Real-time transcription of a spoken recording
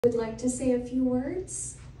Would like to say a few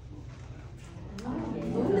words?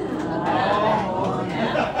 Mona.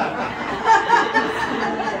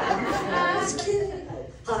 Just kidding.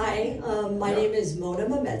 Hi, my name is Mona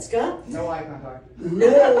Mametsuka. No eye contact.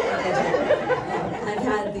 No eye contact. I've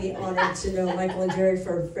had the honor to know Michael and Jeri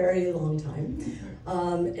for a very long time.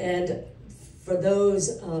 And for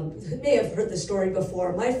those who may have heard the story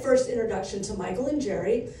before, my first introduction to Michael and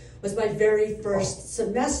Jeri was my very first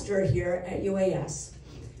semester here at UAS.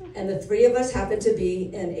 And the three of us happened to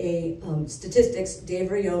be in a statistics, Dave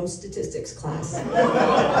Riome statistics class.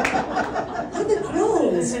 What the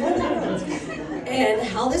groans? What the groans? And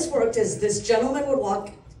how this worked is this gentleman would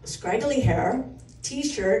walk, scraggly hair,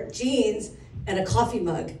 t-shirt, jeans, and a coffee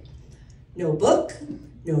mug. No book,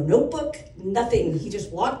 no notebook, nothing. He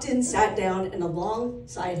just walked in, sat down, and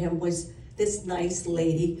alongside him was this nice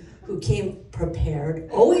lady who came prepared,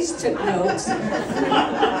 always took notes.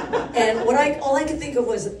 And all I could think of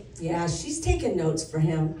was, yeah, she's taking notes for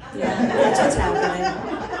him. Yeah, that's what's happening.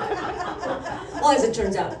 Well, as it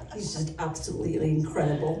turns out, he's just absolutely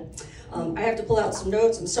incredible. I have to pull out some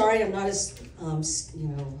notes. I'm sorry, I'm not as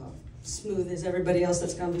smooth as everybody else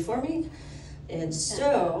that's gone before me. And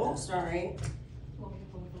so, sorry.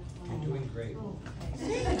 You're doing great.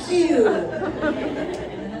 Thank you.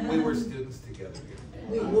 We were students together here.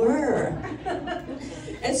 We were.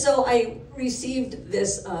 And so I received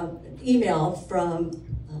this email from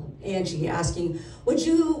Angie asking, would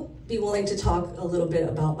you be willing to talk a little bit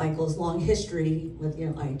about Michael's long history with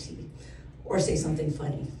IT, or say something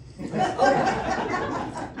funny? Okay,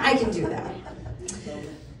 I can do that.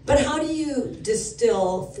 But how do you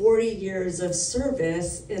distill 40 years of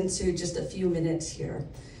service into just a few minutes here?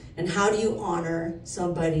 And how do you honor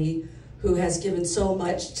somebody who has given so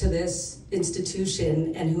much to this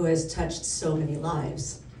institution and who has touched so many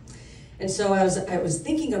lives? And so I was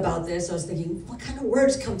thinking about this. I was thinking, what kind of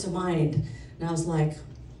words come to mind? And I was like,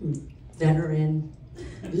 veteran,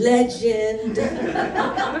 legend,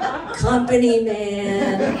 company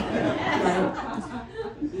man, right?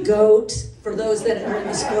 Goat, for those that are in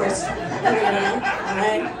the sports arena, all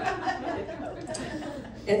right?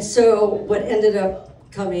 And so what ended up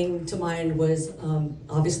coming to mind was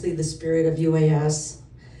obviously the spirit of UAS,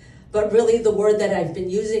 but really the word that I've been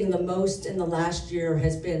using the most in the last year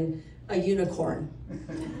has been a unicorn.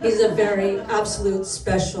 He's a very absolute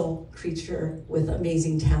special creature with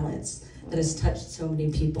amazing talents that has touched so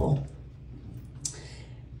many people.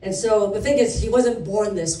 And so the thing is, he wasn't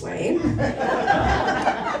born this way.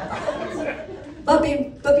 But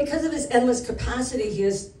because of his endless capacity, he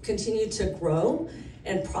has continued to grow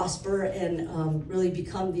and prosper and really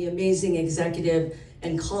become the amazing executive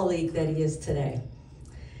and colleague that he is today.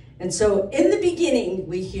 And so in the beginning,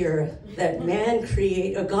 we hear that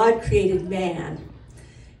God created man.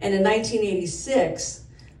 And in 1986,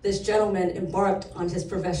 this gentleman embarked on his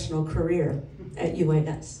professional career at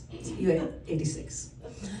UAS, UA86.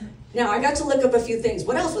 Now, I got to look up a few things.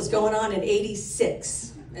 What else was going on in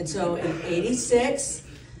 86? And so in 86,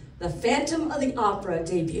 the Phantom of the Opera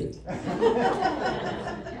debuted.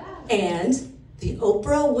 And the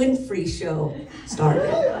Oprah Winfrey Show started.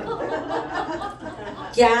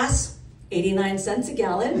 Gas, 89 cents a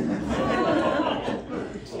gallon.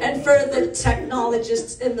 And for the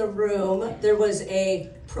technologists in the room, there was a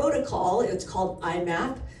protocol. It's called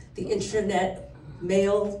IMAP, the Internet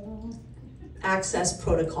Mail Access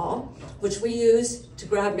Protocol, which we use to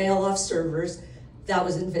grab mail off servers. That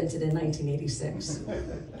was invented in 1986.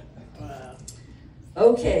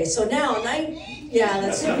 Okay, so now,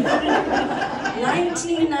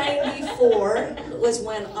 1994 was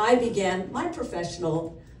when I began my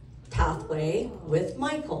professional pathway with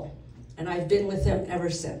Michael, and I've been with him ever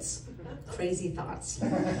since. Crazy thoughts.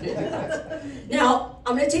 Now,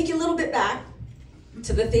 I'm going to take you a little bit back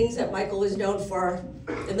to the things that Michael was known for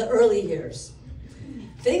in the early years.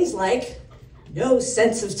 Things like no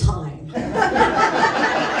sense of time.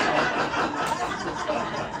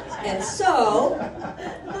 And so,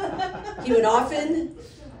 he would often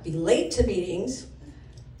be late to meetings,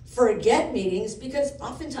 forget meetings, because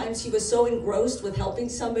oftentimes he was so engrossed with helping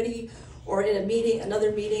somebody or in a meeting,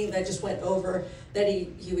 another meeting that just went over, that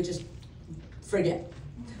he would just forget.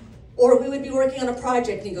 Or we would be working on a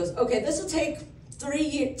project and he goes, okay, this will take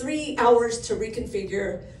three hours to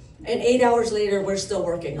reconfigure, and 8 hours later, we're still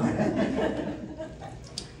working on it.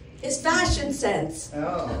 His fashion sense.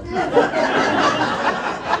 Oh.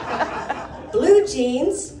 Blue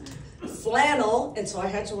jeans, flannel, and so I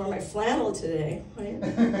had to wear my flannel today, right?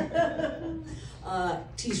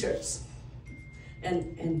 T-shirts.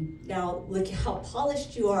 And now look how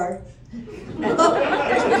polished you are.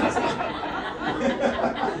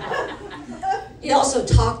 He also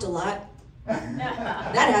talked a lot.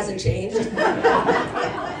 That hasn't changed.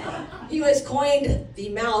 He was coined the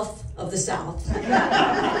mouth of the South.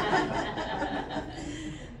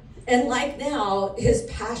 And like now, his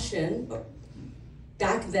passion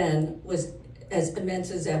back then was as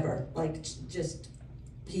immense as ever. Like just,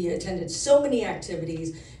 he attended so many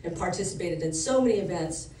activities and participated in so many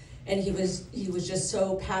events, and he was just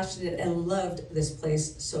so passionate and loved this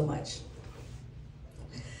place so much.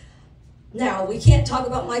 Now, we can't talk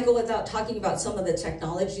about Michael without talking about some of the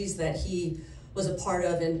technologies that he was a part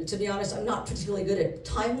of, and to be honest, I'm not particularly good at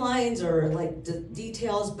timelines or like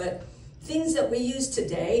details, but things that we use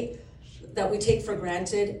today that we take for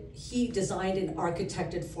granted, he designed and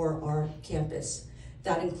architected for our campus.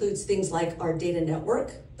 That includes things like our data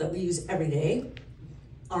network that we use every day,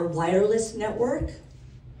 our wireless network.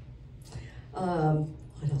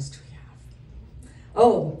 What else do we have?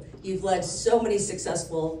 Oh, you've led so many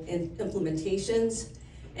successful implementations.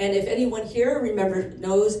 And if anyone here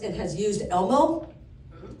knows and has used Elmo,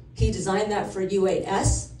 he designed that for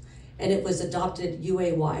UAS, and it was adopted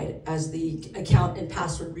UA-wide as the account and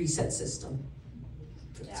password reset system.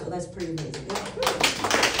 Yeah. So that's pretty amazing.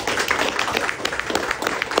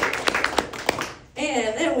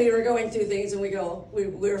 And then we were going through things and we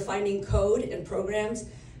were finding code and programs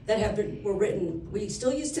that were written, we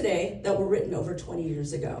still use today, that were written over 20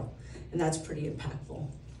 years ago. And that's pretty impactful.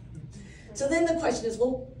 So then the question is,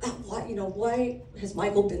 well, why has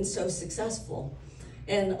Michael been so successful?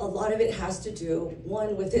 And a lot of it has to do,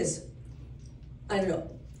 one, with his,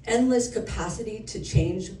 endless capacity to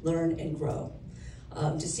change, learn, and grow.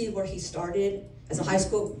 To see where he started as a high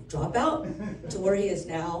school dropout to where he is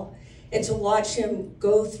now, and to watch him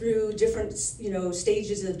go through different,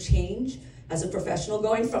 stages of change as a professional,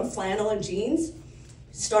 going from flannel and jeans,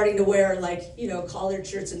 starting to wear collared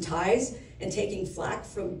shirts and ties, and taking flack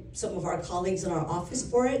from some of our colleagues in our office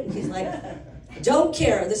for it. And he's like, don't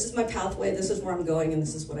care, this is my pathway, this is where I'm going, and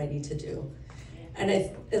this is what I need to do. And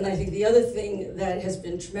I think the other thing that has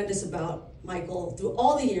been tremendous about Michael through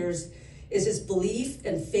all the years is his belief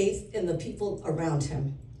and faith in the people around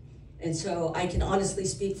him. And so I can honestly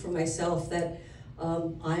speak for myself that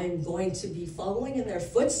I'm going to be following in their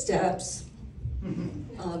footsteps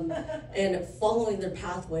and following their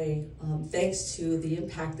pathway thanks to the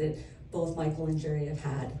impact that both Michael and Jeri have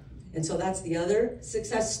had. And so that's the other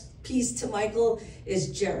success piece to Michael is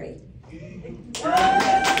Jeri.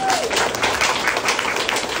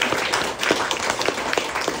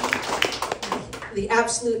 The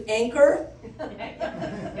absolute anchor.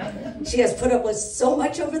 She has put up with so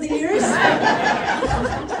much over the years.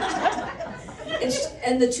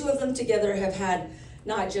 And the two of them together have had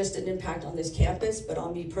not just an impact on this campus, but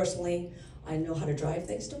on me personally. I know how to drive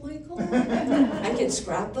thanks to Michael. I can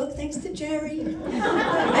scrapbook thanks to Jeri.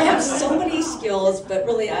 I have so many skills, but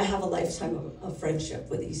really I have a lifetime of friendship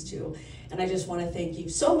with these two. And I just want to thank you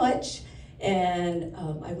so much. And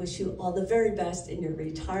I wish you all the very best in your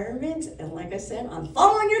retirement. And like I said, I'm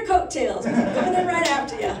following your coattails. I'm coming in right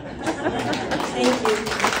after you. Thank you.